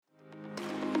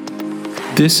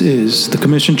This is the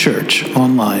Commission Church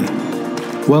Online.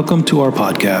 Welcome to our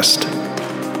podcast.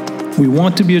 We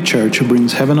want to be a church who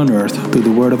brings heaven on earth through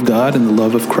the Word of God and the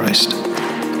love of Christ.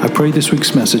 I pray this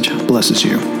week's message blesses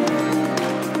you.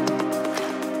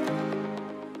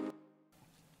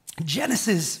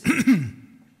 Genesis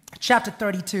chapter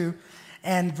 32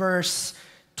 and verse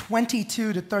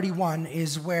 22 to 31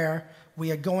 is where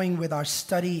we are going with our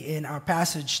study in our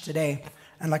passage today.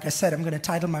 And like I said, I'm going to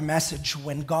title my message,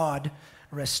 When God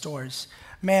Restores.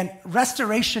 Man,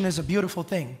 restoration is a beautiful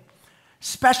thing,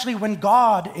 especially when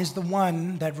God is the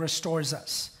one that restores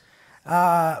us.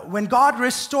 When God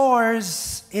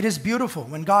restores, it is beautiful.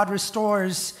 When God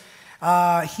restores,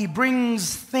 He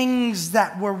brings things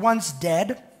that were once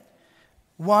dead,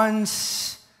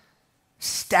 once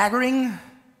staggering,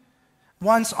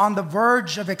 once on the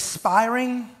verge of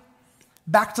expiring,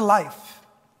 back to life.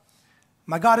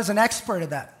 My God is an expert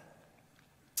at that.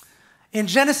 In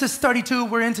Genesis 32,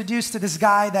 we're introduced to this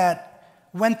guy that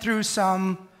went through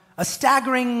a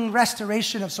staggering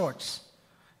restoration of sorts.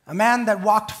 A man that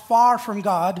walked far from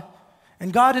God,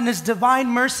 and God in His divine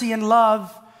mercy and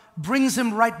love brings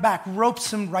him right back,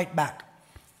 ropes him right back.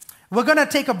 We're going to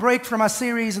take a break from our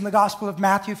series in the Gospel of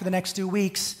Mathew for the next 2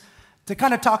 weeks to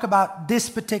kind of talk about this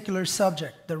particular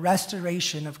subject, the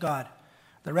restoration of God,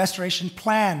 the restoration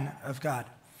plan of God.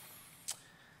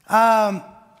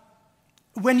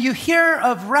 When you hear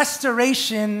of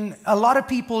restoration, a lot of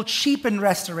people cheapen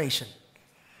restoration.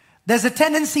 There's a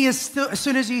tendency as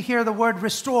soon as you hear the word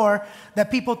restore that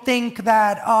people think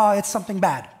that, it's something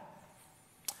bad.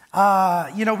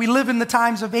 We live in the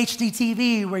times of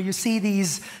HDTV where you see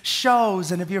these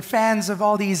shows, and if you're fans of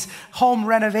all these home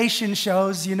renovation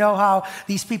shows, you know how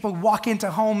these people walk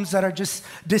into homes that are just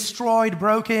destroyed,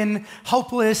 broken,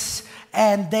 hopeless,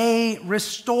 and they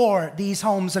restore these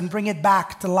homes and bring it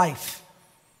back to life.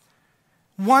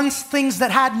 Once things that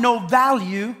had no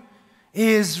value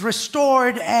is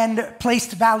restored and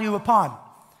placed value upon.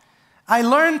 I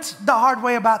learned the hard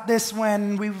way about this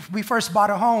when we first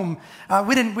bought a home.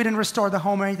 We didn't restore the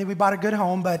home or anything. We bought a good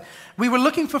home, but we were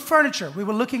looking for furniture. We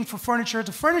were looking for furniture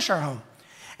to furnish our home.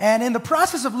 And in the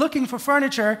process of looking for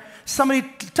furniture, somebody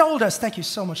told us, thank you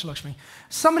so much, Lakshmi.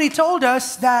 Somebody told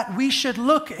us that we should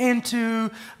look into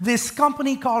this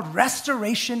company called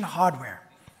Restoration Hardware.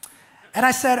 And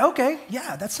I said, okay,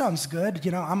 yeah, that sounds good.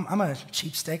 You know, I'm a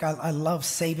cheapskate. I love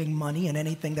saving money and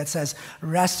anything that says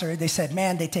restore. They said,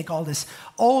 man, they take all this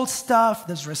old stuff,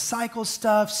 this recycled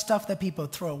stuff that people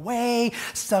throw away,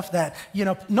 stuff that,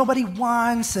 nobody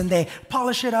wants, and they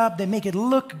polish it up, they make it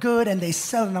look good, and they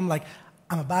sell it. And I'm like,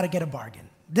 I'm about to get a bargain.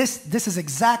 This is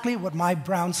exactly what my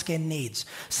brown skin needs.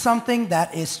 Something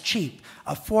that is cheap,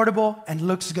 affordable, and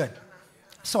looks good.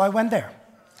 So I went there,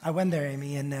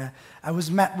 Amy, and I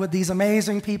was met with these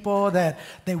amazing people that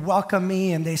they welcomed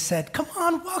me, and they said, come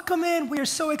on, welcome in. We are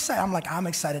so excited. I'm like, I'm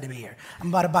excited to be here. I'm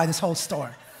about to buy this whole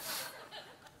store.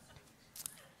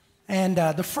 And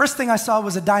the first thing I saw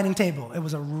was a dining table. It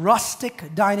was a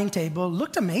rustic dining table.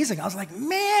 Looked amazing. I was like,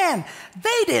 man,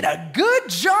 they did a good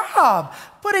job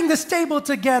putting this table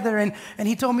together. And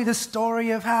he told me the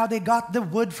story of how they got the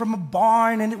wood from a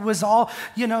barn, and it was all,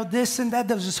 this and that.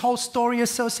 There was this whole story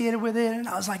associated with it. And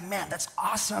I was like, man, that's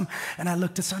awesome. And I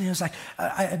looked at Sonia. I was like,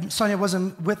 Sonia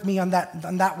wasn't with me on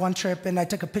that one trip, and I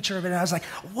took a picture of it. And I was like,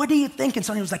 what do you think? And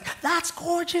Sonia was like, that's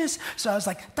gorgeous. So I was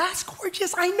like, that's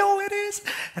gorgeous. I know it is.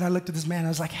 And I looked at this man. I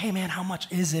was like, hey, man, how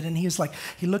much is it? And he was like,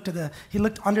 he looked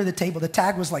under the table. The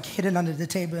tag was like hidden under the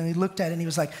table, and he looked at it, and he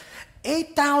was like,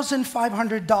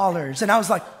 $8,500. And I was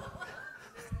like,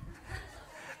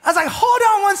 hold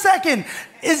on one second.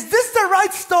 Is this the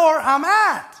right store I'm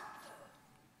at?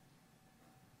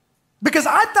 Because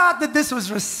I thought that this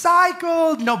was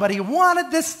recycled. Nobody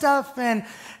wanted this stuff. And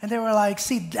they were like,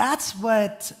 see, that's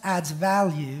what adds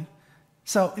value.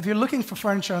 So if you're looking for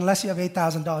furniture, unless you have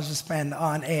 $8,000 to spend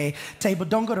on a table,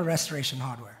 don't go to Restoration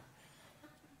Hardware.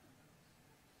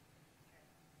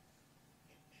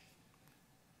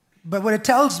 But what it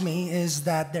tells me is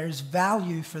that there's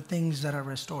value for things that are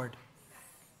restored.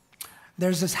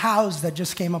 There's this house that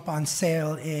just came up on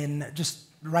sale in just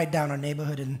right down our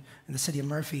neighborhood in the city of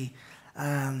Murphy.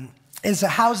 It's a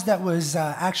house that was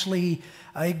actually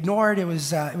ignored. It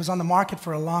was on the market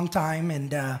for a long time,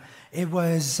 and it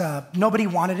was nobody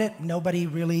wanted it. Nobody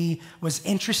really was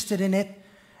interested in it.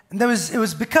 And it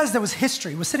was because there was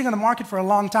history. It was sitting on the market for a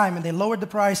long time, and they lowered the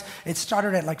price. It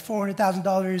started at like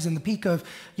 $400,000 in the peak of,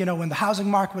 when the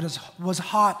housing market was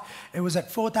hot. It was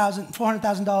at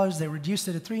 $400,000. They reduced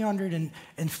it to $300,000,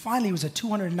 and finally it was at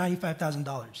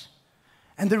 $295,000.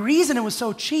 And the reason it was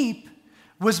so cheap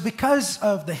was because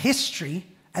of the history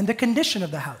and the condition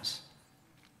of the house.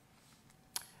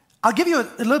 I'll give you a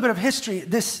little bit of history.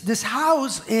 This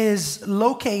house is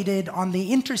located on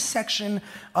the intersection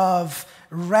of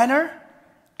Renner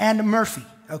and Murphy.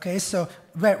 Okay, so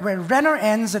where Renner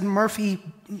ends and Murphy,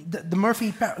 the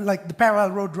Murphy, like the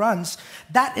parallel road runs,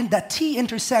 that in that T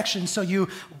intersection, so you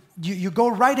go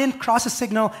right in, cross a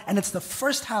signal, and it's the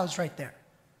first house right there.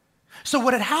 So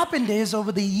what had happened is,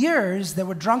 over the years, there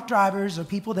were drunk drivers or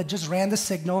people that just ran the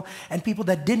signal, and people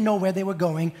that didn't know where they were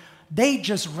going. They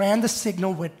just ran the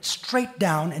signal, went straight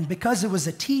down, and because it was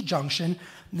a T junction,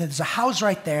 there's a house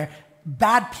right there,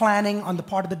 bad planning on the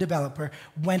part of the developer,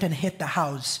 went and hit the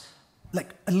house like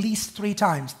at least 3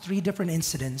 times, 3 different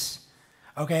incidents,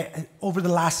 okay, over the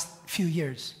last few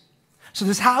years. So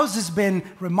this house has been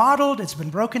remodeled, it's been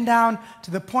broken down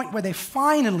to the point where they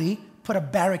finally put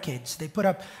up barricades. They put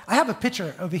up, I have a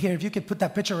picture over here, if you could put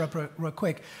that picture up real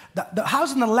quick. The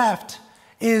house on the left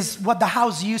is what the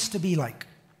house used to be like,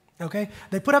 okay?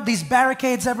 They put up these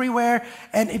barricades everywhere,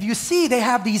 and if you see, they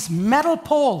have these metal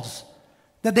poles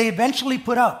that they eventually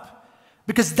put up,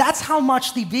 because that's how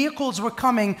much the vehicles were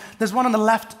coming. There's one on the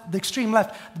left, the extreme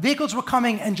left. The vehicles were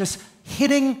coming and just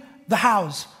hitting the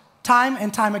house time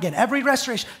and time again. Every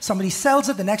restoration, somebody sells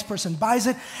it, the next person buys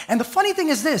it. And the funny thing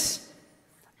is this,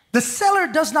 the seller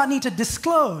does not need to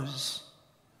disclose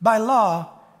by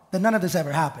law that none of this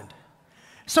ever happened.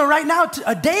 So right now,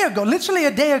 a day ago, literally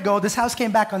a day ago, this house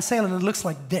came back on sale and it looks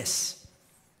like this.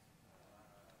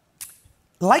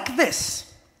 Like this.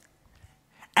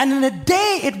 And in a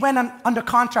day, it went under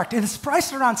contract. It is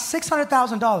priced around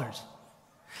 $600,000.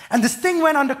 And this thing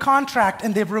went under contract,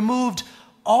 and they've removed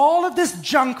all of this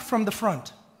junk from the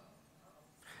front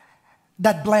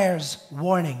that blares,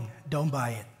 warning, don't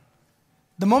buy it.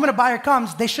 The moment a buyer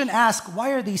comes, they shouldn't ask,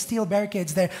 why are these steel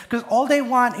barricades there? Because all they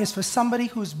want is for somebody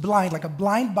who's blind, like a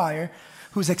blind buyer,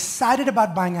 who's excited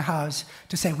about buying a house,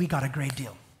 to say, we got a great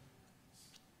deal.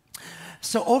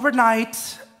 So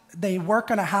overnight, they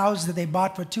work on a house that they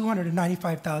bought for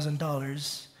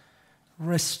 $295,000,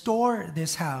 restore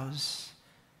this house,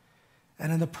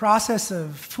 and in the process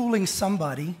of fooling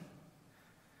somebody,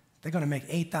 they're going to make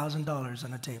 $8,000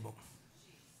 on the table.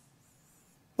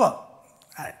 Well,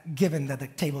 given that the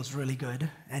table is really good,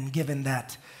 and given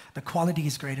that the quality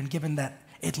is great, and given that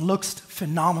it looks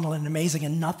phenomenal and amazing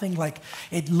and nothing like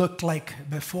it looked like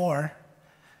before.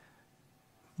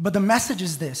 But the message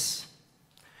is this,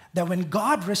 that when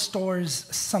God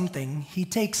restores something, He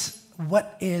takes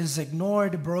what is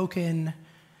ignored, broken,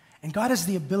 and God has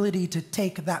the ability to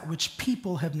take that which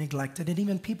people have neglected, and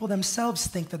even people themselves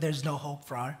think that there's no hope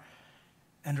for,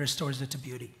 and restores it to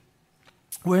beauty.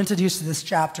 We're introduced to this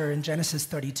chapter in Genesis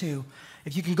 32.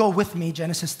 If you can go with me,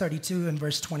 Genesis 32 and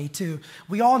verse 22.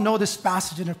 We all know this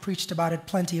passage and have preached about it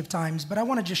plenty of times, but I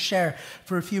want to just share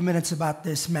for a few minutes about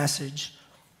this message.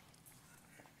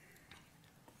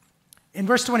 In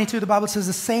verse 22, the Bible says,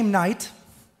 the same night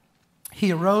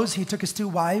he arose, he took his 2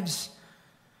 wives,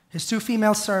 his 2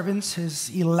 female servants, his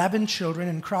 11 children,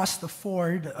 and crossed the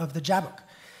ford of the Jabbok.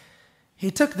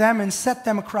 He took them and set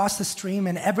them across the stream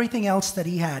and everything else that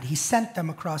he had. He sent them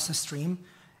across the stream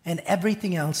and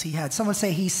everything else he had. Someone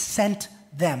say, he sent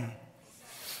them.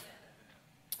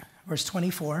 Verse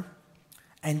 24,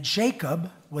 and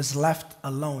Jacob was left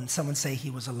alone. Someone say,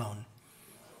 he was alone.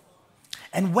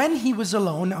 And when he was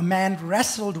alone, a man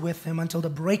wrestled with him until the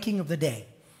breaking of the day.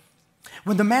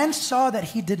 When the man saw that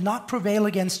he did not prevail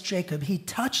against Jacob, he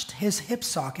touched his hip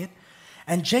socket,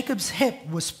 and Jacob's hip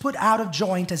was put out of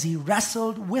joint as he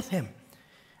wrestled with him.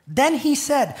 Then he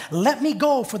said, let me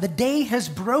go, for the day has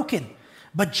broken.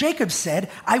 But Jacob said,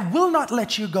 I will not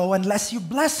let you go unless you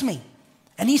bless me.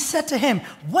 And he said to him,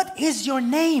 what is your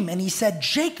name? And he said,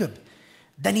 Jacob.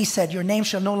 Then he said, your name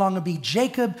shall no longer be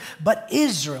Jacob, but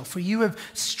Israel, for you have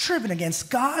striven against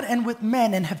God and with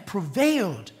men and have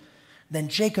prevailed. Then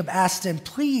Jacob asked him,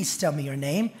 please tell me your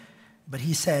name. But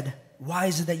he said, why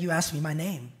is it that you ask me my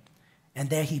name? And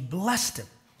there he blessed him.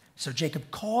 So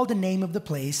Jacob called the name of the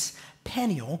place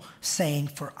Peniel, saying,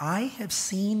 for I have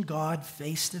seen God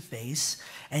face to face,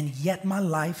 and yet my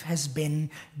life has been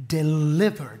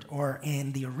delivered, or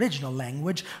in the original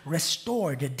language,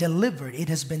 restored, delivered. It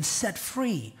has been set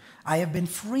free. I have been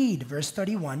freed. Verse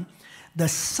 31, the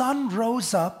sun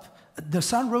rose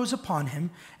upon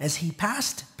him as he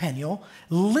passed Peniel,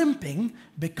 limping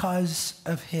because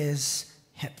of his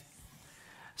hip.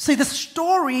 See, the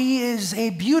story is a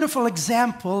beautiful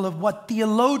example of what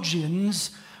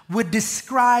theologians would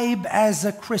describe as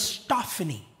a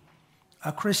Christophany.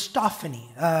 A Christophany.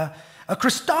 A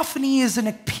Christophany is an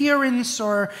appearance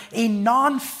or a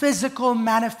non-physical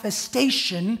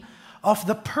manifestation of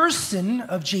the person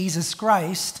of Jesus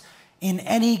Christ in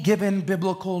any given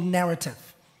biblical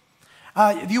narrative.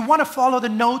 If you want to follow the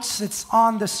notes, it's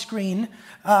on the screen.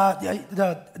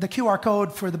 The QR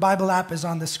code for the Bible app is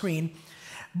on the screen.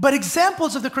 But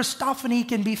examples of the Christophany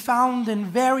can be found in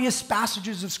various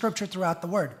passages of Scripture throughout the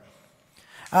Word.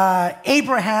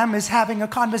 Abraham is having a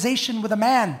conversation with a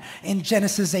man in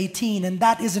Genesis 18, and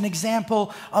that is an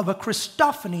example of a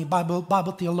Christophany,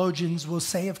 Bible theologians will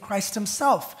say, of Christ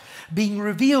himself being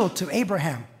revealed to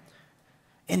Abraham.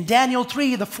 In Daniel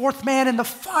 3, the fourth man in the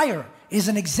fire is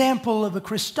an example of a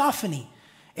Christophany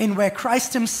in where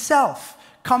Christ himself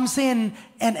comes in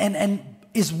and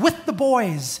is with the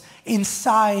boys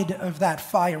inside of that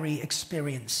fiery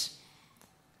experience.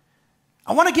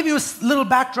 I want to give you a little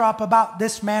backdrop about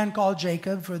this man called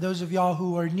Jacob, for those of y'all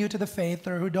who are new to the faith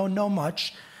or who don't know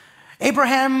much.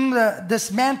 Abraham,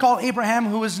 this man called Abraham,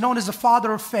 who is known as the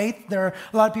father of faith, there are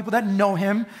a lot of people that know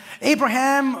him.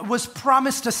 Abraham was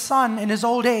promised a son in his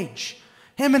old age.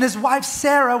 Him and his wife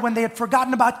Sarah, when they had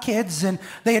forgotten about kids and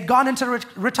they had gone into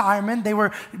retirement, they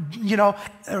were,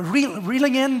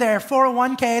 reeling in their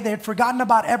 401k. They had forgotten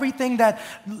about everything that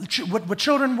what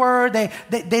children were. They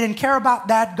didn't care about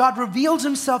that. God reveals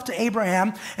himself to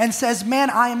Abraham and says,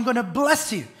 man, I am going to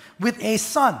bless you with a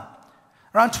son.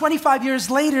 Around 25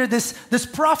 years later, this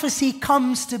prophecy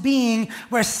comes to being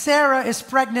where Sarah is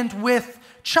pregnant with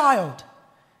child.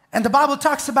 And the Bible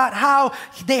talks about how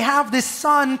they have this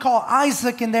son called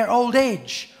Isaac in their old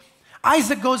age.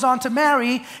 Isaac goes on to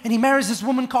marry, and he marries this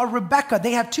woman called Rebekah.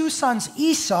 They have two sons,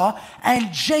 Esau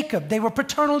and Jacob. They were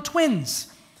paternal twins.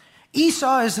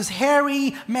 Esau is this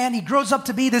hairy man. He grows up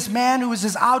to be this man who is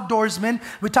this outdoorsman.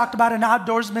 We talked about an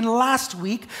outdoorsman last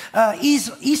week.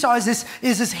 Esau is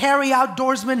this hairy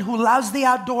outdoorsman who loves the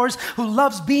outdoors, who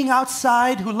loves being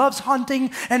outside, who loves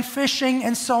hunting and fishing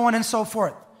and so on and so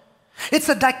forth. It's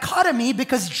a dichotomy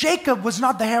because Jacob was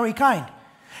not the hairy kind.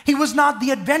 He was not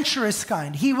the adventurous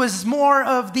kind. He was more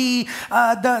of the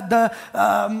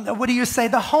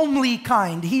homely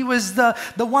kind. He was the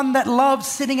one that loved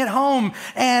sitting at home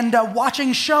and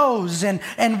watching shows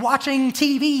and watching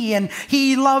TV. And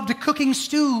he loved cooking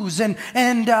stews and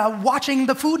watching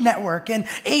the Food Network and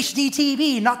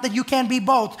HDTV. Not that you can be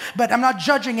both, but I'm not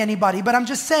judging anybody. But I'm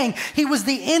just saying he was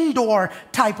the indoor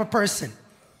type of person.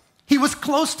 He was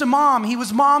close to mom. He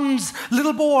was mom's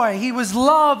little boy. He was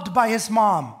loved by his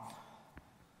mom.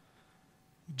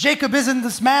 Jacob isn't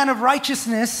this man of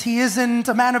righteousness. He isn't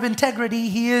a man of integrity.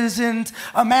 He isn't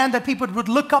a man that people would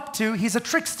look up to. He's a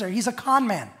trickster. He's a con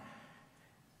man.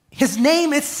 His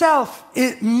name itself,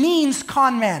 it means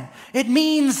con man. It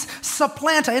means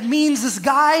supplanter. It means this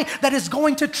guy that is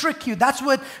going to trick you. That's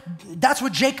what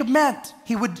Jacob meant.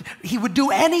 He would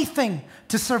do anything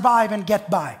to survive and get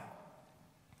by.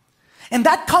 In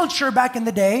that culture back in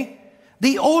the day,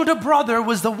 the older brother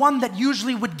was the one that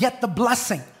usually would get the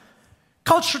blessing.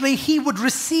 Culturally, he would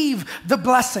receive the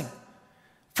blessing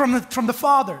from the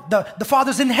father. The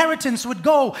father's inheritance would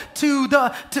go to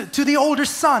the older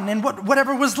son, and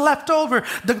whatever was left over,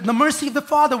 the mercy of the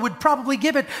father would probably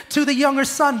give it to the younger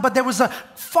son. But there was a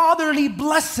fatherly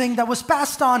blessing that was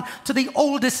passed on to the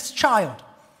oldest child.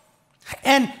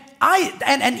 And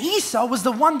Esau was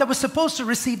the one that was supposed to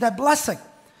receive that blessing.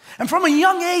 And from a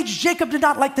young age, Jacob did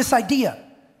not like this idea.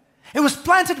 It was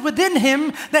planted within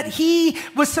him that he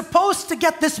was supposed to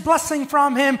get this blessing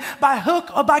from him by hook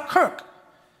or by crook.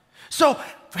 So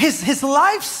his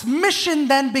life's mission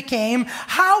then became,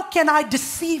 how can I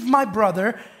deceive my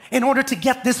brother in order to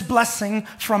get this blessing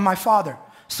from my father?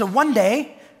 So one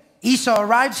day, Esau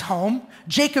arrives home.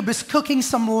 Jacob is cooking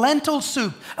some lentil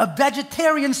soup, a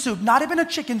vegetarian soup, not even a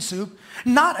chicken soup,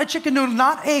 not a chicken noodle,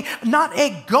 not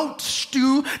a goat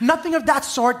stew, nothing of that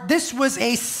sort. This was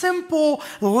a simple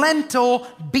lentil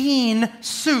bean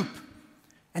soup.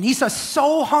 And Esau's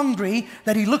so hungry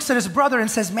that he looks at his brother and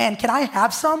says, man, can I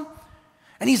have some?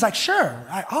 And he's like, sure,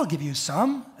 I'll give you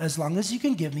some as long as you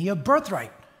can give me a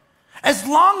birthright. As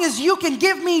long as you can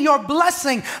give me your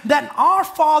blessing that our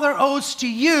father owes to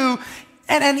you.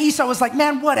 And Esau was like,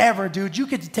 man, whatever, dude. You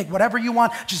can take whatever you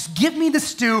want. Just give me the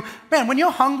stew. Man, when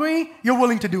you're hungry, you're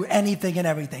willing to do anything and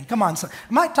everything. Come on. So,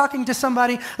 am I talking to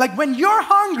somebody? Like when you're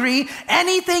hungry,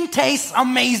 anything tastes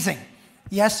amazing.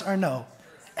 Yes or no?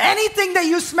 Anything that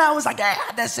you smell is like,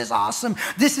 this is awesome.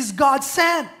 This is God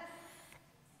sent.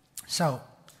 So,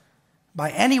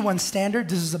 by anyone's standard,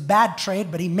 this is a bad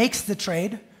trade, but he makes the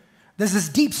trade. There's this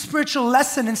deep spiritual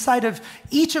lesson inside of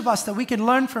each of us that we can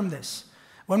learn from this.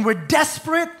 When we're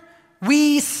desperate,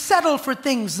 we settle for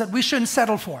things that we shouldn't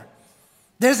settle for.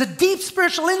 There's a deep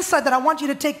spiritual insight that I want you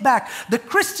to take back. The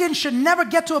Christian should never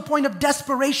get to a point of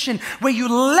desperation where you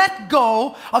let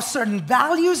go of certain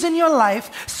values in your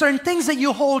life, certain things that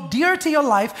you hold dear to your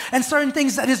life, and certain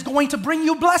things that is going to bring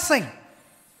you blessing.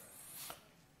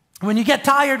 When you get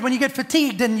tired, when you get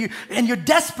fatigued, and you're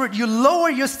desperate, you lower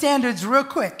your standards real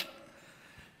quick.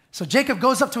 So Jacob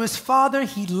goes up to his father.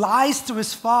 He lies to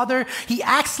his father. He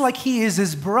acts like he is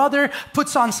his brother,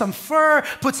 puts on some fur,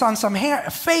 puts on some hair,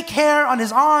 fake hair on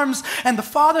his arms. And the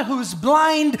father, who's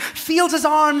blind, feels his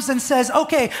arms and says,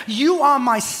 okay, you are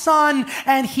my son.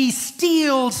 And he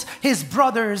steals his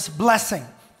brother's blessing.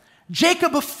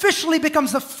 Jacob officially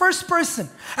becomes the first person.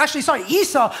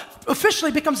 Esau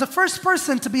officially becomes the first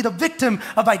person to be the victim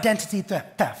of identity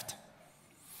theft.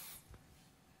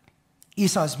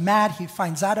 Esau is mad. He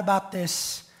finds out about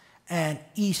this, and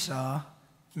Esau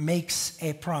makes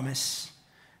a promise.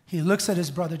 He looks at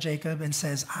his brother Jacob and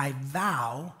says, I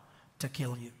vow to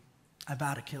kill you. I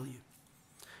vow to kill you.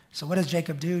 So what does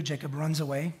Jacob do? Jacob runs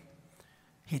away.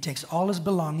 He takes all his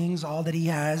belongings, all that he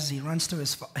has. He runs to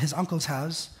his uncle's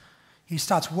house. He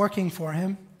starts working for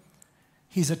him.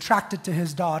 He's attracted to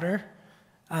his daughter,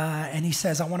 and he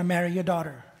says, I want to marry your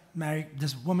daughter. Marry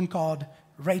this woman called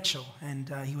Rachel,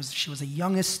 and she was the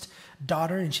youngest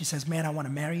daughter, and she says, man, I want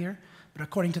to marry her. But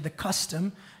according to the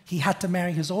custom, he had to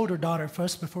marry his older daughter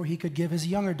first before he could give his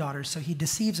younger daughter. So he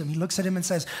deceives him. He looks at him and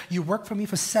says, you worked for me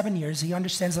for 7 years. He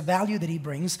understands the value that he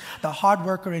brings, the hard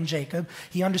worker in Jacob.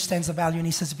 He understands the value, and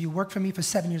he says, if you work for me for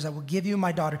 7 years, I will give you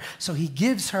my daughter. So he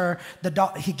gives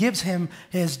gives him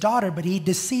his daughter, but he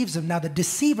deceives him. Now the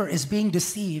deceiver is being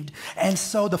deceived, and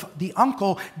so the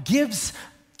uncle gives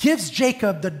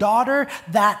Jacob the daughter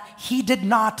that he did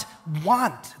not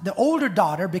want. The older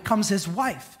daughter becomes his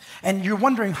wife. And you're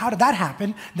wondering, how did that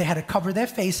happen? They had to cover their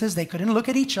faces. They couldn't look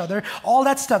at each other. All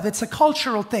that stuff. It's a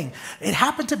cultural thing. It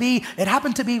happened to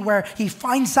be where he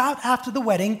finds out after the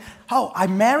wedding, oh, I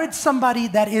married somebody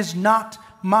that is not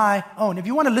my own. If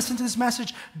you want to listen to this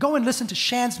message, go and listen to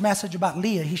Shan's message about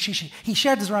Leah. He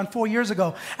shared this around 4 years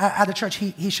ago at the church.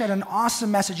 He shared an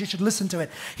awesome message. You should listen to it.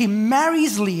 He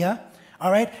marries Leah.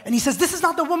 All right, and he says, this is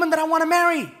not the woman that I want to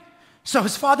marry. So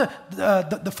his father,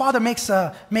 the father makes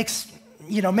a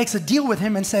deal with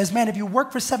him and says, man, if you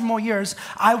work for 7 more years,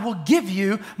 I will give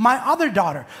you my other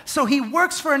daughter. So he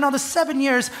works for another 7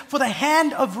 years for the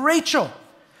hand of Rachel.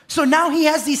 So now he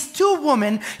has these 2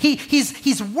 women.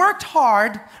 He's worked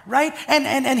hard, right?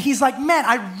 And he's like, man,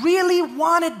 I really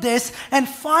wanted this, and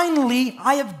finally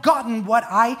I have gotten what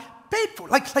I paid for.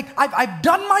 Like I've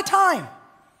done my time.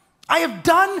 I have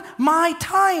done my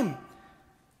time.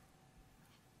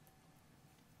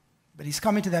 But he's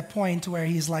coming to that point where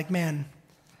he's like, man,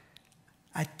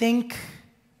 I think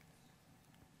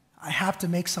I have to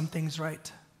make some things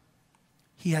right.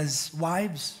 He has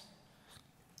wives.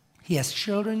 He has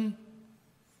children.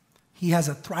 He has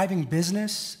a thriving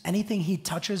business. Anything he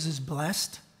touches is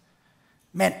blessed.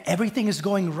 Man, everything is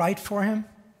going right for him.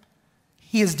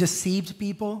 He has deceived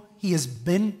people. He has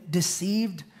been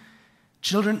deceived.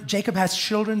 Jacob has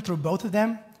children through both of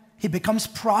them. He becomes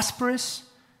prosperous.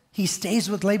 He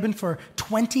stays with Laban for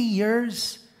 20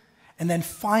 years. And then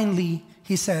finally,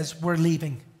 he says, we're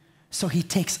leaving. So he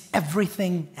takes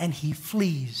everything and he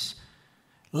flees.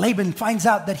 Laban finds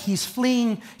out that he's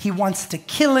fleeing. He wants to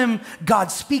kill him. God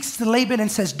speaks to Laban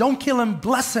and says, don't kill him,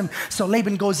 bless him. So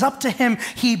Laban goes up to him.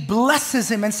 He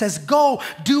blesses him and says, go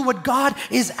do what God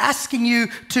is asking you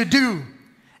to do.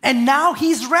 And now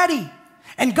he's ready.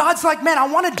 And God's like, man, I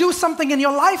want to do something in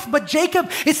your life, but Jacob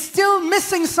is still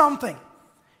missing something.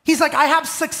 He's like, I have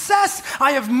success,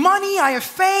 I have money, I have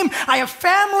fame, I have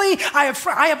family,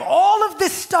 I have all of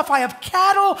this stuff. I have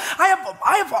cattle, I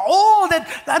have all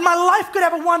that my life could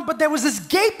ever want, but there was this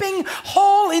gaping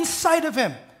hole inside of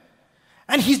him.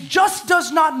 And he just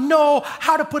does not know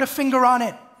how to put a finger on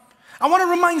it. I want to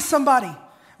remind somebody,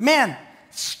 man,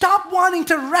 stop wanting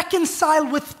to reconcile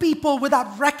with people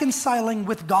without reconciling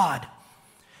with God.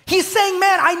 He's saying,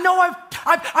 man, I know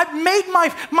I've made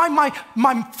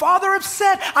my father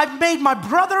upset. I've made my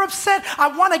brother upset.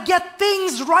 I want to get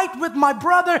things right with my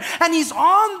brother. And he's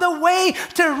on the way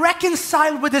to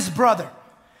reconcile with his brother.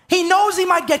 He knows he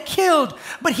might get killed,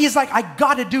 but he's like, I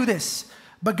got to do this.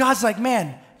 But God's like,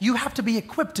 man, you have to be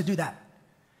equipped to do that.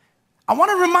 I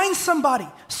want to remind somebody,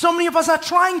 so many of us are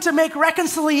trying to make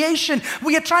reconciliation.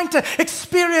 We are trying to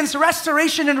experience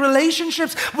restoration in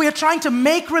relationships. We are trying to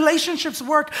make relationships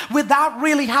work without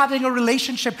really having a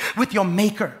relationship with your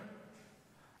maker.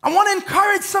 I want to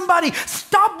encourage somebody,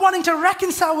 stop wanting to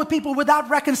reconcile with people without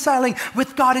reconciling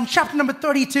with God. In chapter number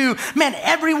 32, man,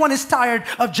 everyone is tired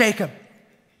of Jacob.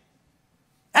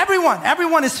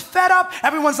 Everyone is fed up.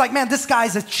 Everyone's like, man, this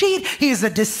guy's a cheat. He is a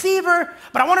deceiver.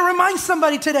 But I want to remind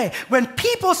somebody today, when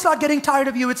people start getting tired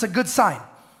of you, it's a good sign.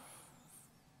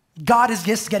 God is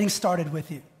just getting started with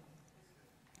you.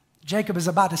 Jacob is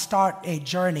about to start a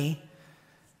journey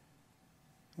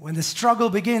When the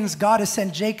struggle begins, God has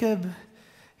sent Jacob.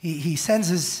 He sends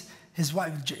his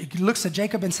wife. He looks at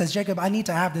Jacob and says, Jacob, I need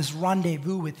to have this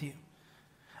rendezvous with you.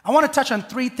 I want to touch on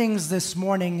 3 things this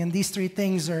morning, and these 3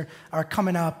 things are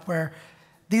coming up, where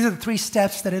these are the 3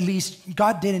 steps that at least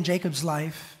God did in Jacob's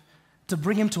life to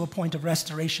bring him to a point of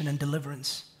restoration and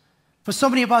deliverance. For so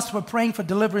many of us, we're praying for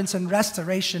deliverance and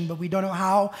restoration, but we don't know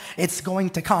how it's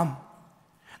going to come.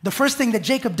 The first thing that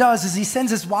Jacob does is he sends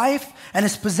his wife and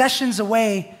his possessions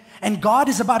away, and God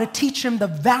is about to teach him the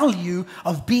value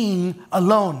of being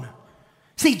alone.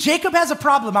 See, Jacob has a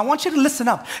problem. I want you to listen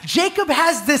up. Jacob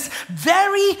has this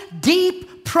very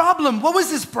deep problem. What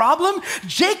was his problem?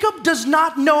 Jacob does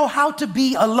not know how to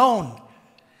be alone.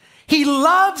 He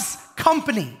loves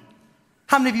company.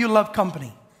 How many of you love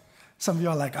company? Some of you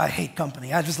are like, I hate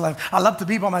company. I love to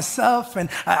be by myself, and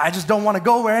I just don't want to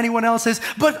go where anyone else is.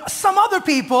 But some other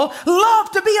people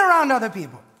love to be around other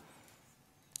people.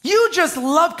 You just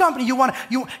love company.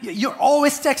 You're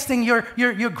always texting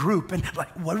your group and like,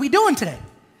 what are we doing today?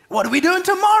 What are we doing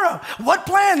tomorrow? What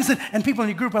plans? And people in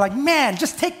your group are like, man,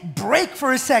 just take break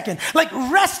for a second. Like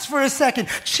rest for a second.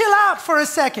 Chill out for a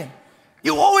second.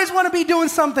 You always want to be doing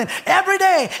something every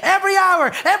day, every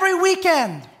hour, every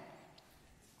weekend.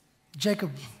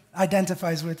 Jacob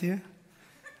identifies with you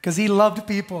because he loved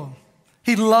people.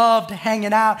 He loved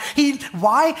hanging out.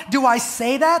 Why do I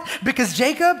say that? Because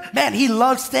Jacob, man, he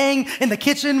loved staying in the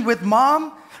kitchen with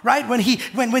mom, right? When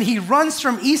he runs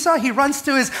from Esau, he runs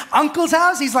to his uncle's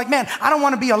house. He's like, man, I don't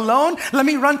want to be alone. Let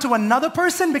me run to another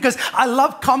person because I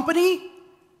love company.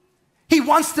 He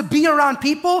wants to be around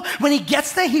people. When he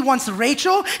gets there, he wants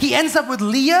Rachel. He ends up with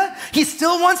Leah. He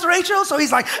still wants Rachel. So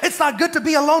he's like, it's not good to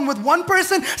be alone with one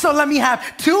person. So let me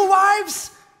have 2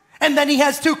 wives. And then he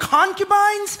has 2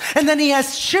 concubines. And then he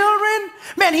has children.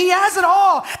 Man, he has it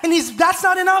all. And that's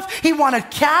not enough. He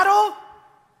wanted cattle.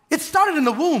 It started in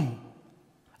the womb.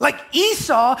 Like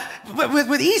Esau,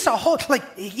 with Esau,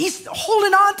 he's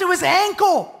holding on to his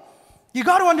ankle. You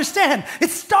got to understand, it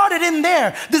started in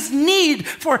there. This need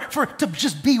to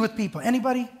just be with people.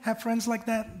 Anybody have friends like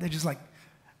that? They're just like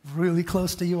really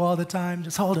close to you all the time,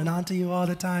 just holding on to you all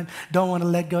the time, don't want to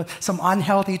let go. Some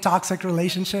unhealthy, toxic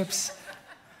relationships.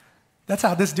 That's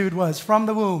how this dude was from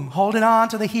the womb, holding on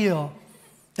to the heel.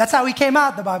 That's how he came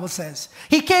out, the Bible says.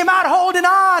 He came out holding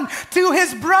on to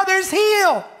his brother's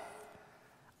heel.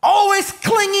 Always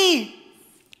clingy.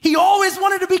 He always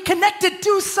wanted to be connected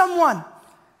to someone.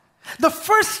 The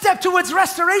first step towards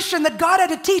restoration that God had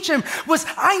to teach him was,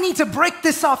 I need to break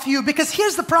this off you, because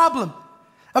here's the problem.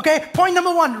 Okay, point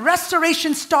number 1,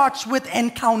 restoration starts with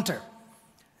encounter.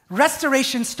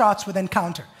 Restoration starts with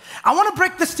encounter. I want to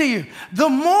break this to you. The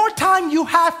more time you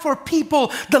have for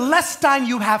people, the less time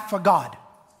you have for God.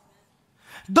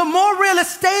 The more real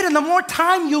estate and the more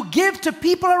time you give to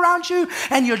people around you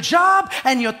and your job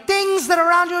and your things that are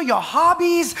around you, your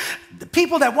hobbies, the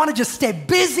people that want to just stay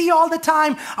busy all the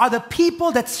time are the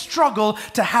people that struggle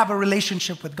to have a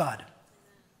relationship with God.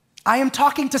 I am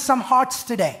talking to some hearts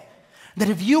today that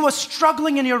if you are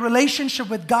struggling in your relationship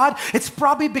with God, it's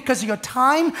probably because your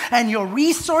time and your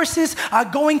resources are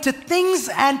going to things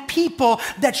and people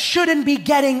that shouldn't be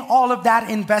getting all of that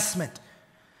investment.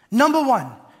 Number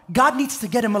 1, God needs to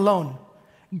get him alone.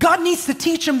 God needs to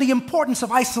teach him the importance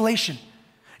of isolation.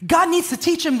 God needs to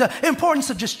teach him the importance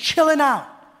of just chilling out.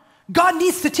 God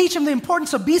needs to teach him the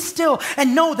importance of be still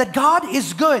and know that God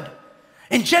is good.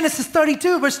 In Genesis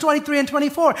 32, verse 23 and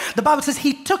 24, the Bible says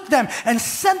he took them and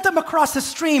sent them across the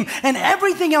stream and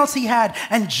everything else he had,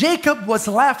 and Jacob was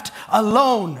left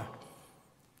alone.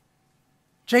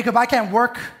 Jacob, I can't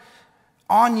work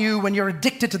on you when you're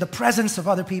addicted to the presence of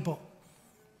other people.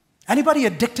 Anybody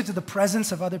addicted to the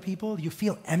presence of other people? You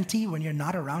feel empty when you're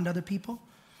not around other people?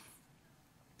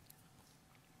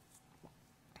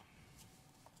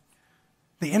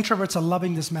 The introverts are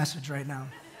loving this message right now.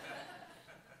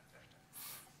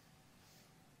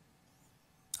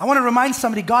 I want to remind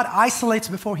somebody, God isolates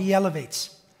before he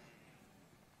elevates.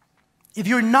 If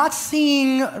you're not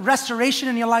seeing restoration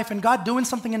in your life and God doing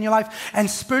something in your life and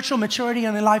spiritual maturity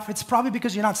in your life, it's probably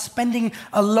because you're not spending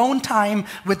alone time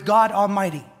with God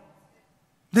Almighty.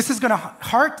 This is going to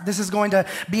hurt. This is going to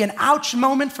be an ouch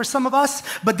moment for some of us,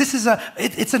 but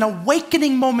it's an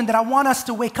awakening moment that I want us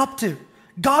to wake up to.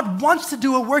 God wants to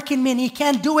do a work in me, and he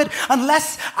can't do it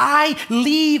unless I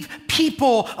leave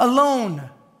people alone.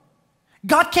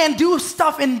 God can't do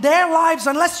stuff in their lives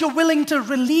unless you're willing to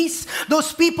release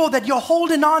those people that you're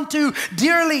holding on to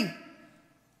dearly.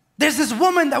 There's this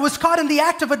woman that was caught in the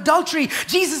act of adultery.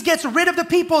 Jesus gets rid of the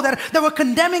people that were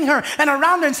condemning her and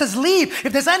around her and says, leave.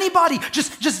 If there's anybody,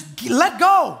 just let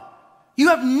go. You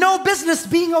have no business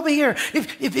being over here.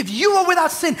 If you are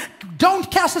without sin, don't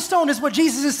cast a stone is what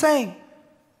Jesus is saying.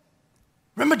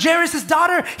 Remember Jairus'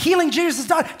 daughter, healing Jairus'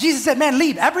 daughter? Jesus said, man,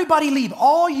 leave. Everybody leave.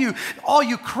 All you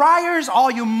criers,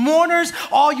 all you mourners,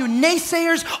 all you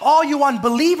naysayers, all you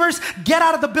unbelievers, get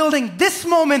out of the building. This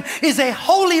moment is a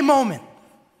holy moment.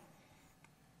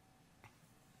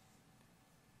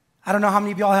 I don't know how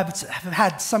many of y'all have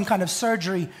had some kind of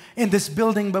surgery in this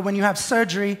building, but when you have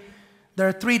surgery, there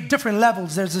are 3 different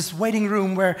levels. There's this waiting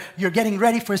room where you're getting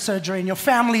ready for surgery and your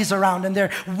family's around and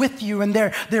they're with you and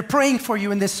they're praying for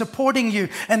you and they're supporting you.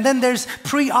 And then there's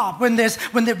pre-op when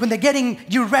they're getting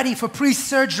you ready for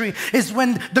pre-surgery is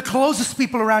when the closest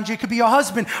people around you, it could be your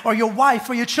husband or your wife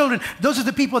or your children. Those are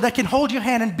the people that can hold your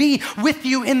hand and be with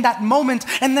you in that moment.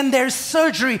 And then there's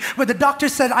surgery where the doctor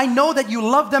said, I know that you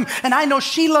love them and I know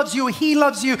she loves you, he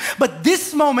loves you. But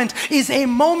this moment is a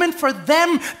moment for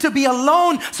them to be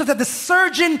alone so that the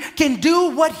surgeon can do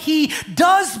what he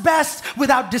does best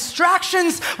without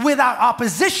distractions, without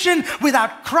opposition,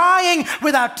 without crying,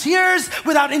 without tears,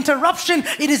 without interruption.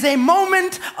 It is a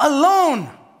moment alone.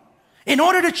 In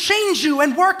order to change you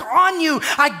and work on you,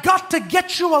 I got to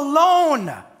get you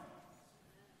alone.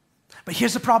 But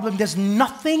here's the problem. There's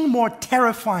nothing more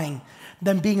terrifying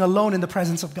than being alone in the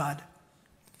presence of God.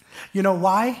 You know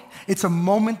why? It's a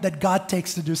moment that God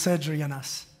takes to do surgery on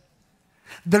us.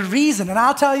 The reason, and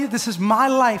I'll tell you, this is my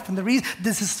life, and the reason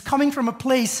this is coming from a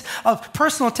place of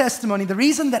personal testimony. The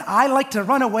reason that I like to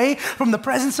run away from the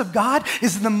presence of God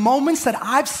is the moments that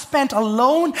I've spent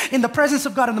alone in the presence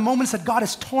of God, and the moments that God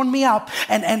has torn me up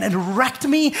and wrecked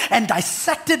me and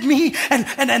dissected me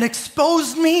and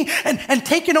exposed me and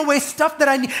taken away stuff that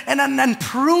I need and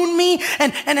pruned me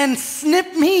and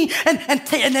snipped me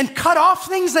and cut off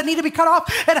things that need to be cut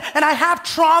off. And I have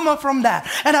trauma from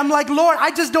that. And I'm like, Lord,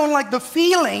 I just don't like the feeling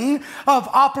of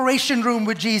operation room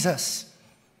with Jesus.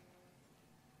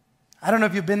 I don't know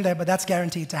if you've been there, but that's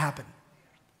guaranteed to happen.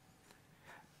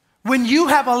 When you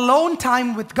have alone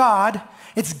time with God,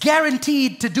 it's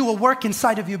guaranteed to do a work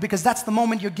inside of you because that's the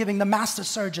moment you're giving the master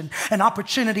surgeon an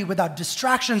opportunity without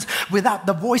distractions, without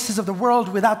the voices of the world,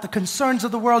 without the concerns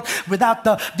of the world, without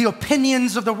the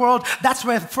opinions of the world. That's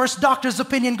where the first doctor's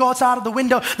opinion goes out of the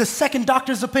window. The second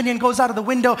doctor's opinion goes out of the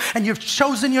window, and you've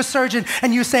chosen your surgeon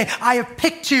and you say, I have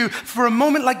picked you for a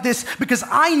moment like this because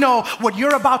I know what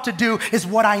you're about to do is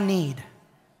what I need.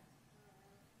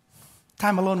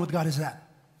 Time alone with God is that.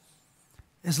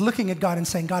 Is looking at God and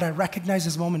saying, God, I recognize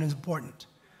this moment is important,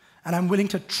 and I'm willing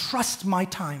to trust my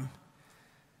time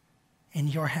in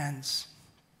your hands.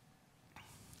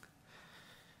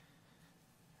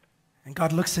 And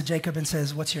God looks at Jacob and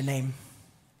says, what's your name?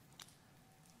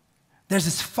 There's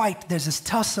this fight, there's this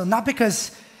tussle, not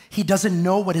because he doesn't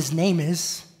know what his name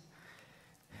is,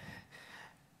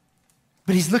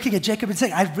 but he's looking at Jacob and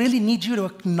saying, I really need you to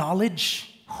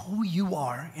acknowledge who you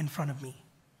are in front of me.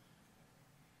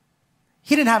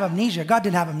 He didn't have amnesia. God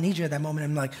didn't have amnesia at that moment.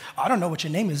 I'm like, I don't know what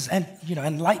your name is, and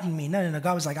enlighten me. No.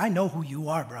 God was like, I know who you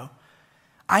are, bro.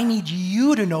 I need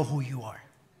you to know who you are.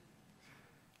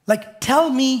 Like, tell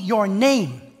me your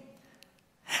name.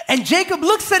 And Jacob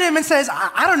looks at him and says,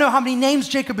 I don't know how many names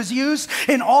Jacob has used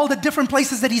in all the different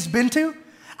places that he's been to.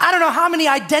 I don't know how many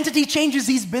identity changes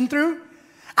he's been through.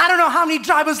 I don't know how many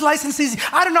driver's licenses.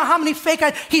 I don't know how many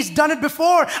he's done it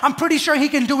before. I'm pretty sure he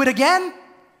can do it again.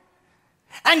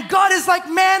 And God is like,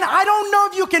 man, I don't know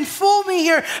if you can fool me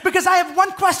here because I have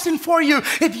one question for you.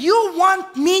 If you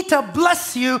want me to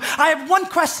bless you, I have one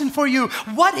question for you.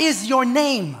 What is your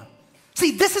name?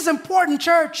 See, this is important,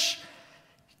 church.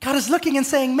 God is looking and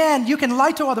saying, man, you can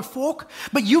lie to other folk,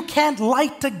 but you can't lie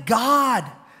to God.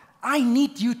 I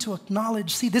need you to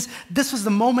acknowledge. See, this was the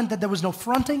moment that there was no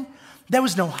fronting. There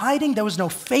was no hiding. There was no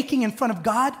faking in front of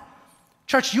God.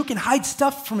 Church, you can hide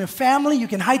stuff from your family. You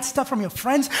can hide stuff from your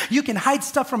friends. You can hide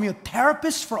stuff from your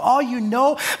therapist for all you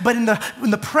know. But in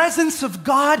the presence of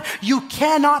God, you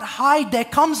cannot hide. There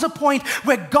comes a point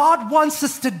where God wants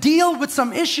us to deal with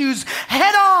some issues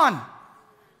head on.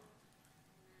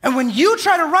 And when you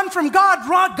try to run from God,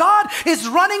 God is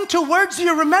running towards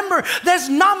you. Remember, there's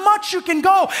not much you can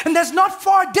go, and there's not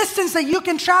far distance that you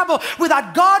can travel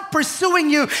without God pursuing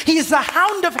you. He is the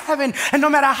hound of heaven, and no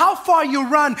matter how far you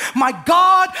run, my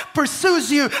God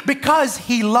pursues you because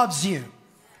He loves you.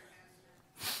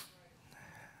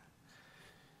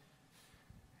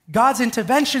 God's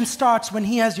intervention starts when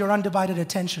He has your undivided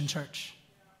attention, church.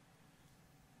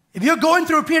 If you're going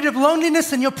through a period of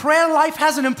loneliness and your prayer life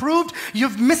hasn't improved,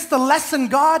 you've missed the lesson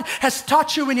God has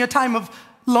taught you in your time of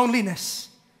loneliness.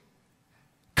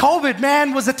 COVID,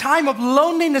 man, was a time of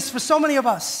loneliness for so many of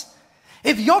us.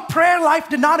 If your prayer life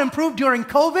did not improve during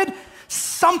COVID,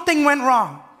 something went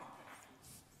wrong.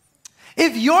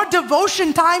 If your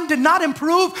devotion time did not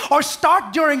improve or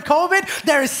start during COVID,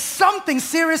 there is something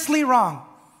seriously wrong.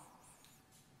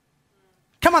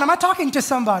 Come on, am I talking to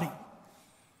somebody?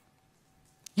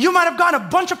 You might have gotten a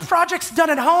bunch of projects done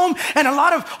at home and a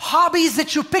lot of hobbies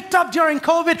that you picked up during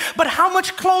COVID, but how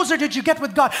much closer did you get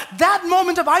with God? That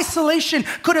moment of isolation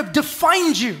could have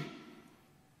defined you.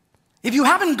 If you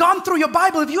haven't gone through your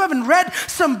Bible, if you haven't read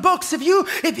some books, if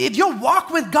your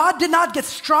walk with God did not get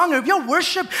stronger, if your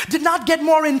worship did not get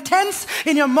more intense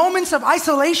in your moments of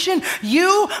isolation,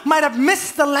 you might have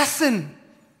missed the lesson.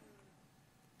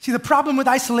 See, the problem with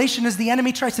isolation is the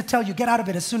enemy tries to tell you, get out of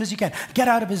it as soon as you can. Get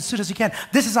out of it as soon as you can.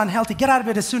 This is unhealthy. Get out of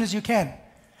it as soon as you can.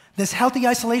 There's healthy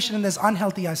isolation and there's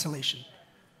unhealthy isolation.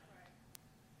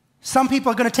 Some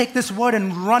people are going to take this word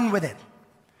and run with it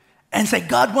and say,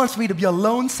 God wants me to be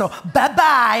alone, so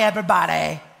bye-bye,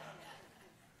 everybody.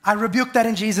 I rebuke that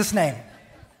in Jesus' name.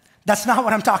 That's not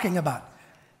what I'm talking about.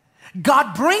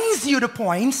 God brings you to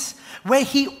points where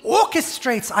He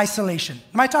orchestrates isolation.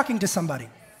 Am I talking to somebody?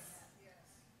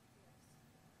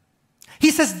 He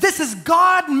says, this is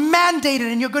God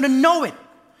mandated, and you're going to know it.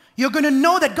 You're going to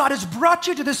know that God has brought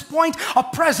you to this point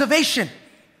of preservation.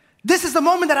 This is the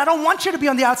moment that I don't want you to be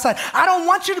on the outside. I don't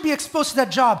want you to be exposed to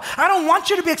that job. I don't want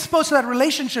you to be exposed to that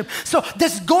relationship. So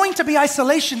there's going to be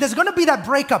isolation. There's going to be that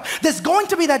breakup. There's going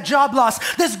to be that job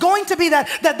loss. There's going to be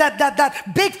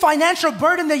that big financial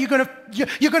burden that you're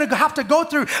going to have to go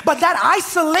through. But that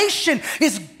isolation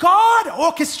is God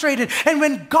orchestrated. And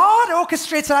when God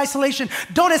orchestrates that isolation,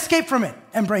 don't escape from it.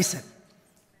 Embrace it.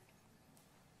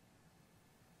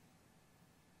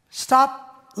 Stop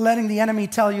letting the enemy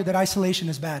tell you that isolation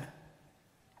is bad.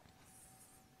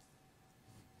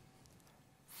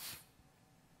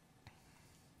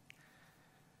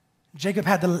 Jacob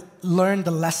had to learn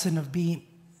the lesson of being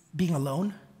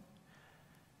alone.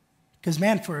 Because,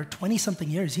 man, for 20-something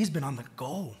years, he's been on the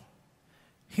go.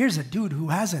 Here's a dude who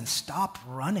hasn't stopped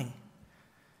running.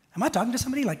 Am I talking to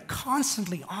somebody? Like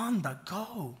constantly on the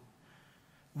go.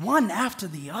 One after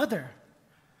the other.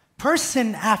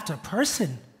 Person after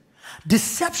person.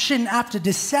 Deception after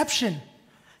deception.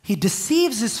 He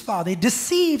deceives his father. He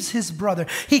deceives his brother.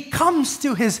 He comes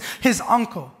to his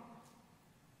uncle.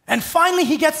 And finally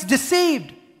he gets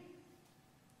deceived.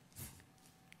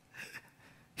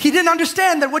 He didn't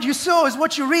understand that what you sow is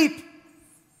what you reap.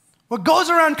 What goes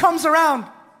around comes around.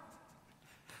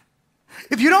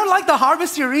 If you don't like the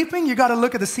harvest you're reaping, you got to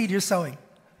look at the seed you're sowing.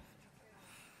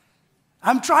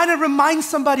 I'm trying to remind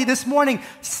somebody this morning,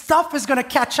 stuff is going to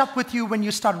catch up with you when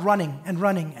you start running and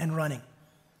running and running.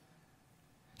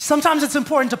 Sometimes it's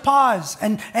important to pause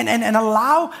and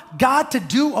allow God to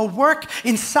do a work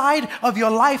inside of your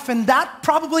life. And that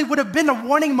probably would have been a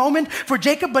warning moment for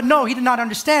Jacob, but no, he did not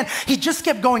understand. He just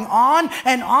kept going on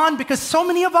and on because so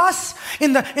many of us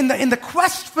in the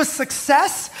quest for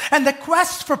success and the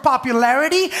quest for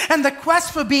popularity and the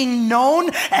quest for being known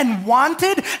and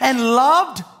wanted and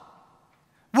loved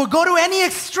will go to any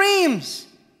extremes.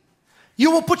 You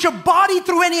will put your body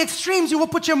through any extremes. You will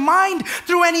put your mind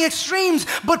through any extremes.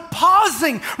 But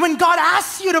pausing, when God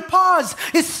asks you to pause,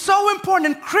 is so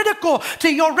important and critical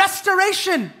to your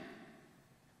restoration.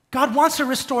 God wants to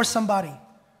restore somebody,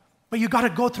 but you got to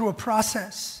go through a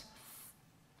process.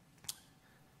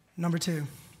 Number 2,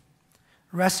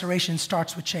 restoration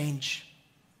starts with change.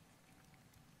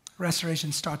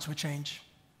 Restoration starts with change.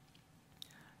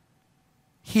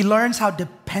 He learns how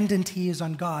dependent he is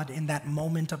on God in that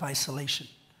moment of isolation.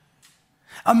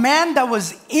 A man that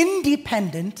was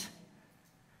independent,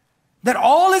 that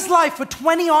all his life for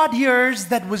 20 odd years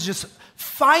that was just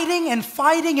fighting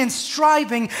and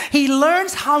striving, he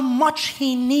learns how much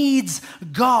he needs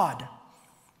God.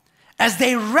 As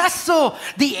they wrestle,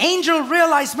 the angel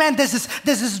realized, man, there's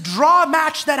this draw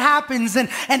match that happens. And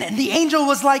the angel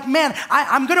was like, man,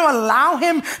 I'm going to allow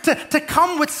him to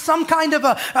come with some kind of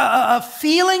a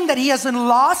feeling that he hasn't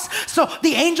lost. So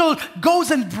the angel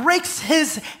goes and breaks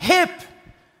his hip.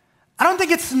 I don't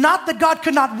think it's not that God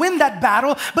could not win that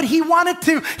battle, but he wanted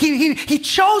to, he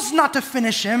chose not to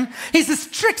finish him. He's this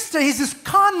trickster, he's this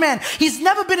con man. He's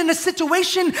never been in a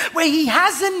situation where he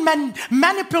hasn't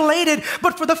manipulated,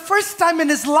 but for the first time in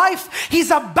his life,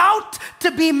 he's about to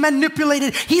be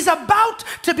manipulated. He's about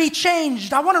to be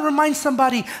changed. I want to remind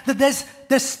somebody that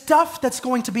there's stuff that's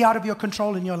going to be out of your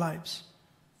control in your lives.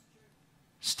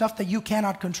 Stuff that you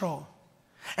cannot control.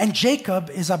 And Jacob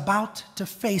is about to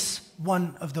face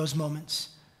one of those moments.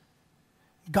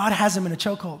 God has him in a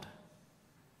chokehold.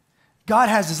 God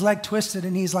has his leg twisted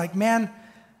and he's like, man,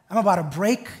 I'm about to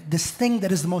break this thing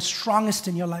that is the most strongest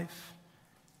in your life.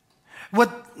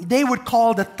 What they would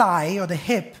call the thigh or the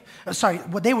hip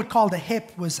what they would call the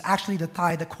hip was actually the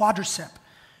thigh, the quadricep.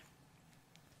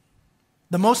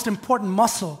 The most important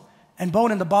muscle and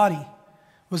bone in the body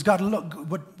was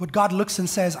what God looks and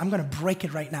says, I'm going to break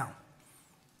it right now.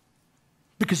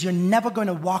 Because you're never going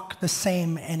to walk the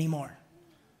same anymore.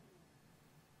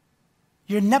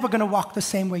 You're never going to walk the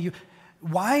same way you...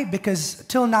 Why? Because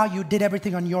till now you did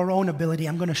everything on your own ability.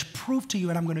 I'm going to prove to you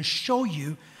and I'm going to show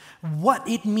you what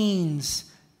it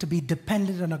means to be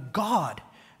dependent on a God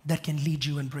that can lead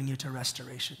you and bring you to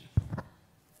restoration.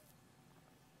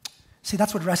 See,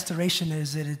 that's what restoration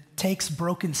is. It takes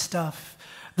broken stuff,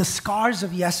 the scars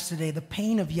of yesterday, the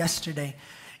pain of yesterday.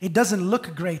 It doesn't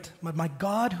look great, but my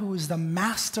God, who is the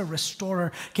master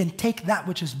restorer, can take that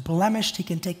which is blemished. He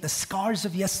can take the scars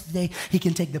of yesterday. He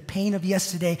can take the pain of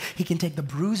yesterday. He can take the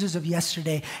bruises of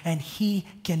yesterday, and he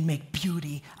can make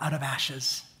beauty out of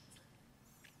ashes.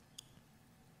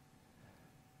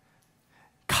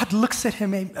 God looks at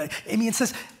him, Amy, and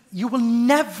says, you will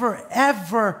never,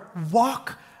 ever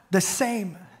walk the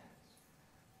same.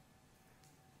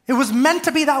 It was meant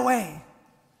to be that way.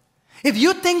 If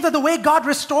you think that the way God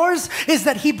restores is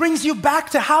that he brings you back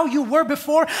to how you were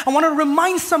before, I want to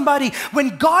remind somebody,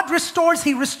 when God restores,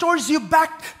 he restores you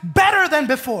back better than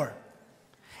before.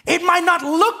 It might not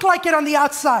look like it on the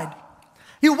outside.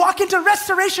 You walk into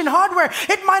Restoration Hardware,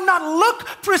 it might not look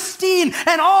pristine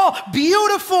and all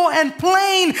beautiful and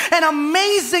plain and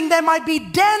amazing. There might be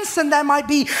dents and there might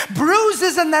be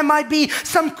bruises and there might be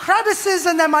some crevices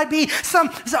and there might be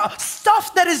some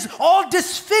stuff that is all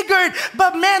disfigured.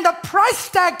 But man, the price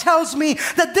tag tells me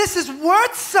that this is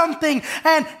worth something,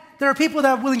 and there are people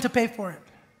that are willing to pay for it.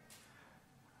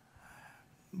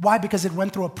 Why? Because it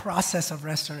went through a process of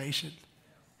restoration.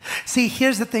 See,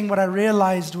 here's the thing. What I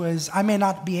realized was I may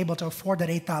not be able to afford that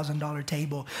 $8,000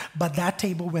 table, but that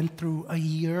table went through a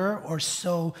year or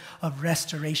so of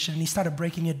restoration. He started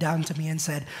breaking it down to me and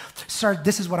said, sir,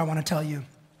 this is what I want to tell you.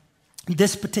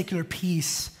 This particular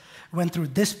piece went through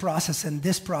this process,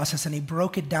 and he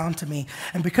broke it down to me.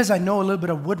 And because I know a little bit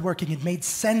of woodworking, it made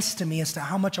sense to me as to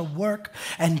how much of work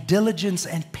and diligence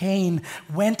and pain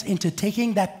went into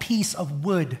taking that piece of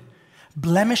wood,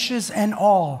 blemishes and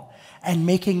all, and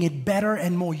making it better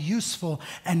and more useful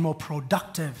and more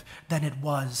productive than it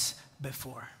was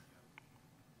before.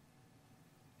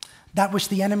 That which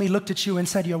the enemy looked at you and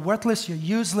said, you're worthless, you're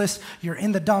useless, you're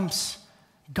in the dumps,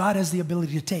 God has the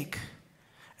ability to take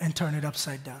and turn it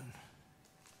upside down.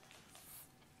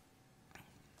 I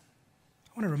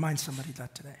want to remind somebody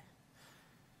that today.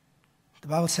 The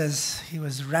Bible says he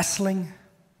was wrestling,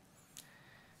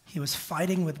 he was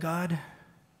fighting with God,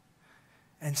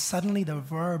 and suddenly the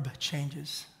verb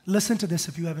changes. Listen to this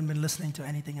if you haven't been listening to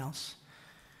anything else.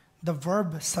 The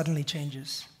verb suddenly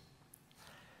changes.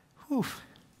 Whew.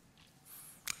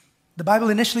 The Bible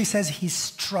initially says he's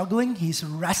struggling, he's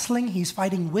wrestling, he's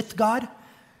fighting with God.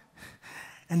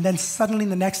 And then suddenly in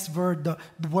the next verb, the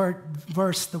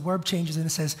verb changes and it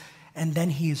says, and then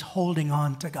he is holding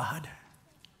on to God.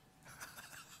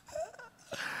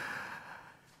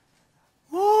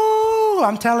 Woo!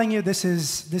 I'm telling you, this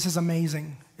is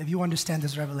amazing if you understand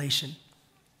this revelation.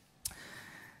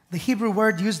 The Hebrew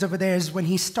word used over there is when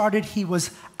he started, he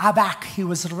was avak. He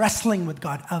was wrestling with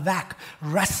God. Avak,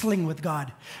 wrestling with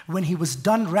God. When he was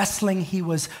done wrestling, he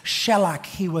was shelak.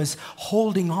 He was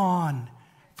holding on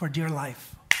for dear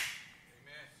life.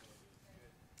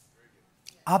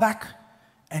 Avak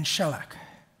and shelak.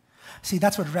 See,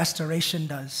 that's what restoration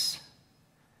does.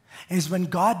 Is when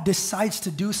God decides to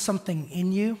do something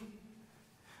in you,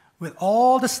 with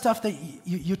all the stuff that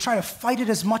you try to fight it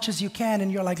as much as you can,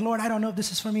 and you're like, Lord, I don't know if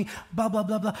this is for me, blah, blah,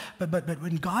 blah, blah. But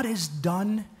when God is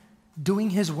done doing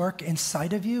his work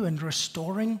inside of you and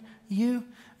restoring you,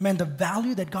 man, the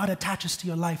value that God attaches to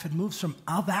your life, it moves from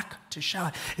avak to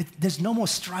shalak. There's no more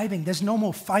striving. There's no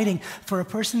more fighting. For a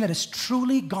person that has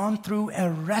truly gone through a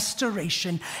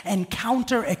restoration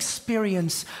encounter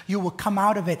experience, you will come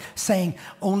out of it saying,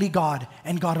 only God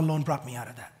and God alone brought me out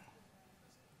of that.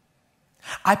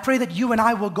 I pray that you and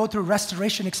I will go through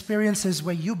restoration experiences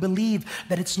where you believe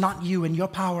that it's not you and your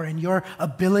power and your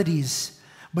abilities,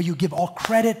 but you give all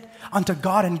credit unto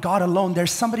God and God alone.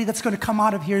 There's somebody that's going to come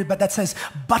out of here, but that says,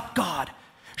 but God,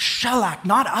 shalak,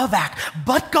 not avak,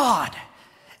 but God.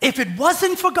 If it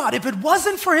wasn't for God, if it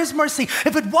wasn't for his mercy,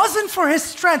 if it wasn't for his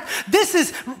strength,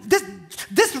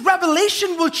 this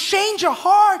revelation will change your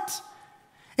heart.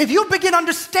 If you begin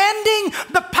understanding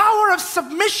the power of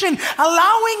submission,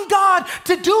 allowing God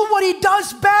to do what he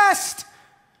does best,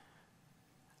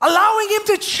 allowing him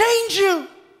to change you.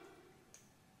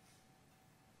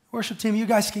 Worship team, you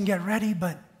guys can get ready,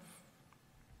 but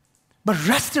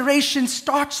restoration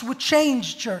starts with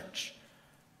change, church.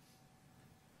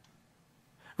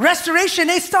 Restoration,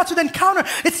 it starts with encounter.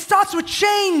 It starts with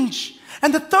change.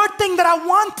 And the third thing that I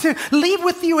want to leave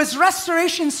with you is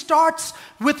restoration starts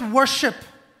with worship.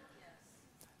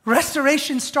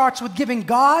 Restoration starts with giving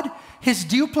God His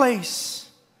due place.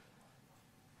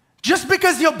 Just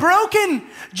because you're broken,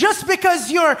 just because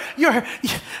you're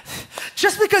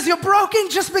broken,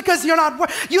 just because you're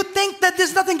not, you think that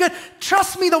there's nothing good.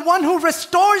 Trust me, the one who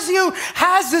restores you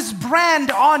has His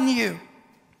brand on you.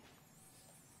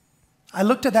 I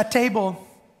looked at that table,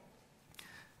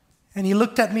 and he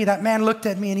looked at me, that man looked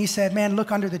at me, and he said, man,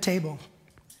 look under the table.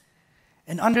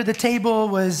 And under the table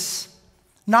was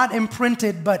not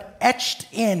imprinted, but etched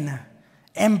in,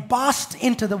 embossed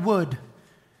into the wood,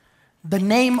 the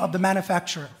name of the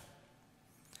manufacturer,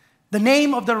 the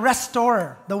name of the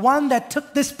restorer, the one that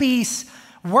took this piece,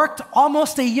 worked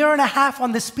almost 1.5 years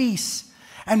on this piece,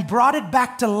 and brought it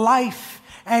back to life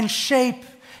and shape.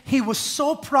 He was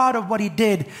so proud of what he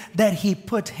did that he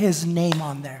put his name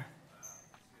on there.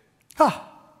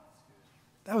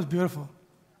 That was beautiful.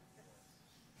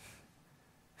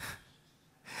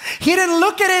 He didn't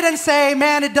look at it and say,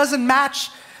 man, it doesn't match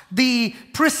the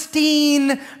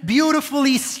pristine,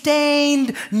 beautifully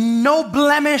stained, no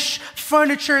blemish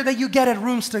furniture that you get at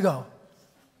Rooms to Go,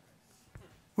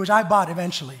 which I bought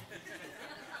eventually,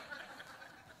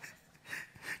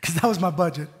 because that was my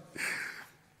budget.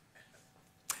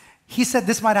 He said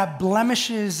this might have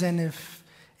blemishes, and if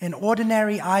an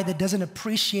ordinary eye that doesn't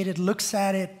appreciate it looks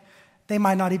at it, they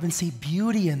might not even see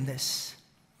beauty in this.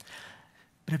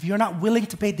 But if you're not willing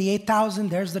to pay the $8,000,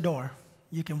 there's the door.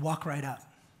 You can walk right up.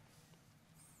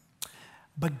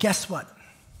 But guess what?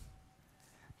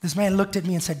 This man looked at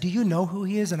me and said, do you know who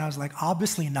he is? And I was like,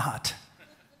 obviously not.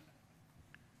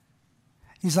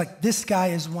 He's like, this guy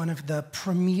is one of the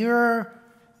premier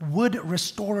wood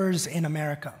restorers in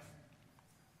America.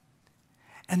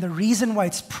 And the reason why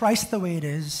it's priced the way it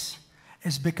is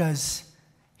because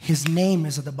his name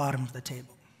is at the bottom of the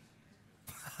table.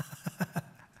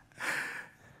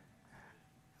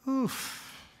 Oof.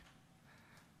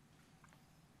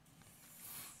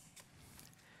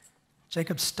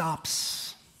 Jacob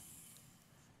stops.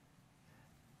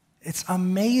 It's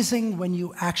amazing when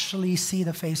you actually see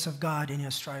the face of God in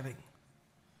your striving,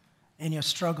 in your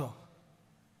struggle,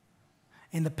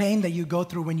 in the pain that you go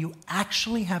through. When you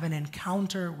actually have an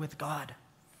encounter with God,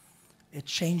 it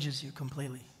changes you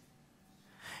completely.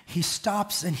 He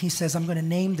stops and he says, I'm going to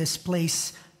name this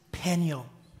place Peniel.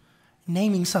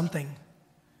 Naming something,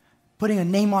 putting a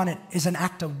name on it, is an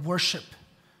act of worship.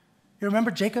 You remember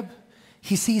Jacob?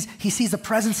 He sees the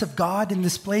presence of God in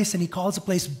this place, and he calls the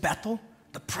place Bethel,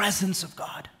 the presence of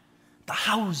God, the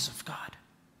house of God.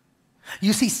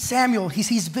 You see Samuel, he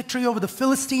sees victory over the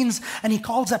Philistines, and he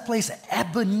calls that place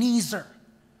Ebenezer.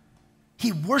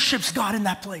 He worships God in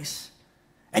that place,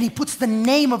 and he puts the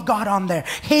name of God on there.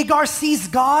 Hagar sees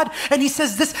God, and she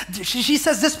says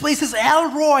this place is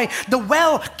El Roy. The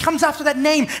well comes after that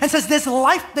name and says there's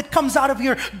life that comes out of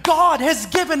here. God has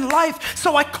given life,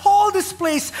 so I call this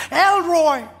place El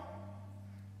Roy.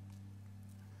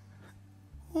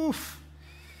 Oof.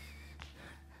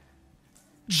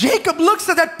 Jacob looks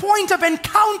at that point of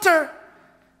encounter,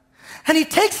 and he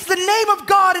takes the name of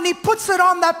God and he puts it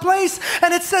on that place,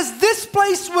 and it says this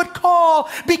place would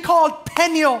be called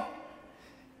Peniel.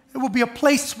 It will be a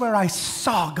place where I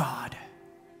saw God.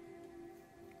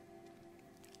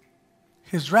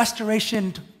 His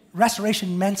restoration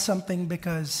meant something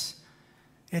because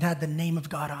it had the name of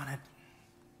God on it.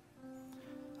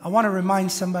 I want to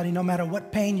remind somebody, no matter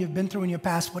what pain you've been through in your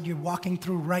past, what you're walking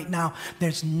through right now,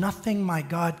 there's nothing my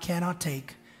God cannot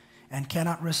take and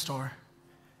cannot restore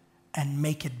and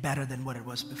make it better than what it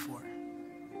was before.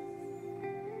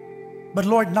 But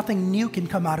Lord, nothing new can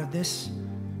come out of this.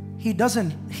 He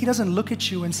doesn't look at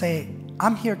you and say,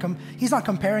 I'm here. He's not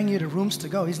comparing you to Rooms to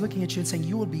Go. He's looking at you and saying,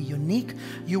 you will be unique.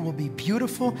 You will be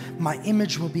beautiful. My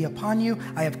image will be upon you.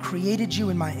 I have created you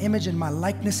in my image and my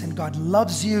likeness, and God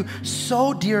loves you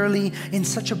so dearly in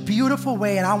such a beautiful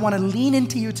way. And I want to lean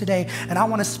into you today, and I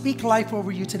want to speak life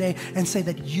over you today and say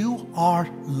that you are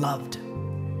loved.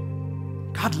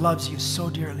 God loves you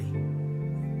so dearly.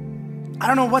 I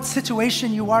don't know what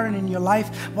situation you are in your life,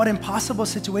 what impossible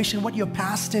situation, what your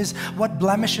past is, what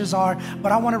blemishes are,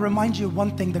 but I want to remind you of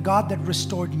one thing: the God that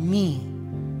restored me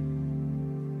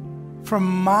from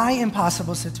my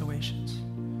impossible situations.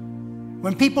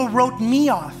 When people wrote me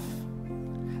off,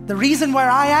 the reason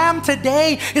where I am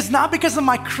today is not because of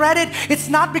my credit, it's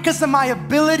not because of my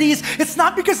abilities, it's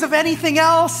not because of anything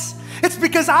else. It's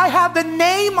because I have the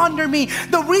name under me.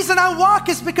 The reason I walk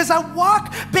is because I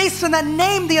walk based on that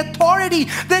name, the authority,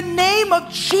 the name of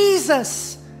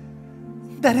Jesus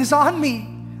that is on me,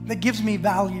 that gives me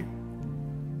value.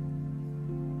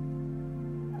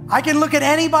 I can look at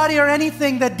anybody or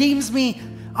anything that deems me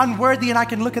unworthy, and I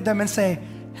can look at them and say,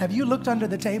 have you looked under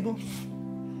the table?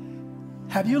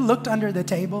 Have you looked under the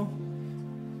table?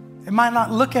 It might not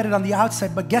look at it on the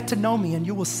outside, but get to know me and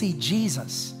you will see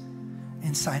Jesus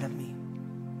inside of me.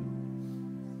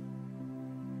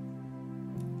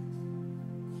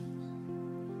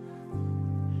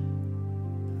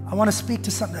 I want to speak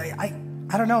to something.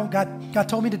 I don't know. God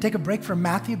told me to take a break from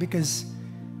Mathew because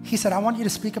he said, I want you to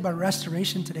speak about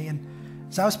restoration today. And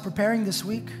as I was preparing this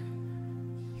week,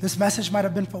 this message might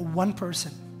have been for one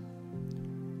person.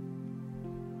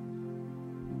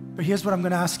 But here's what I'm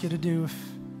going to ask you to do.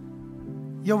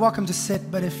 You're welcome to sit,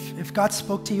 but if God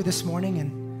spoke to you this morning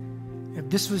and if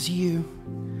this was you,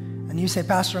 and you say,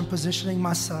 Pastor, I'm positioning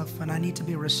myself and I need to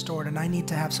be restored and I need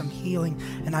to have some healing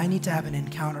and I need to have an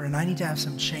encounter and I need to have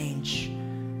some change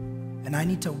and I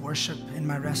need to worship in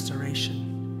my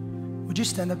restoration. Would you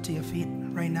stand up to your feet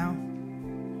right now?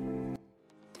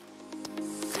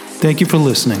 Thank you for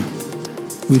listening.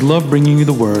 We love bringing you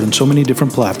the word on so many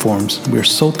different platforms. We are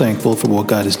so thankful for what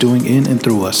God is doing in and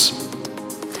through us.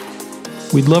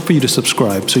 We'd love for you to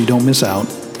subscribe so you don't miss out,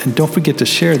 and don't forget to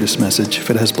share this message if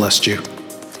it has blessed you.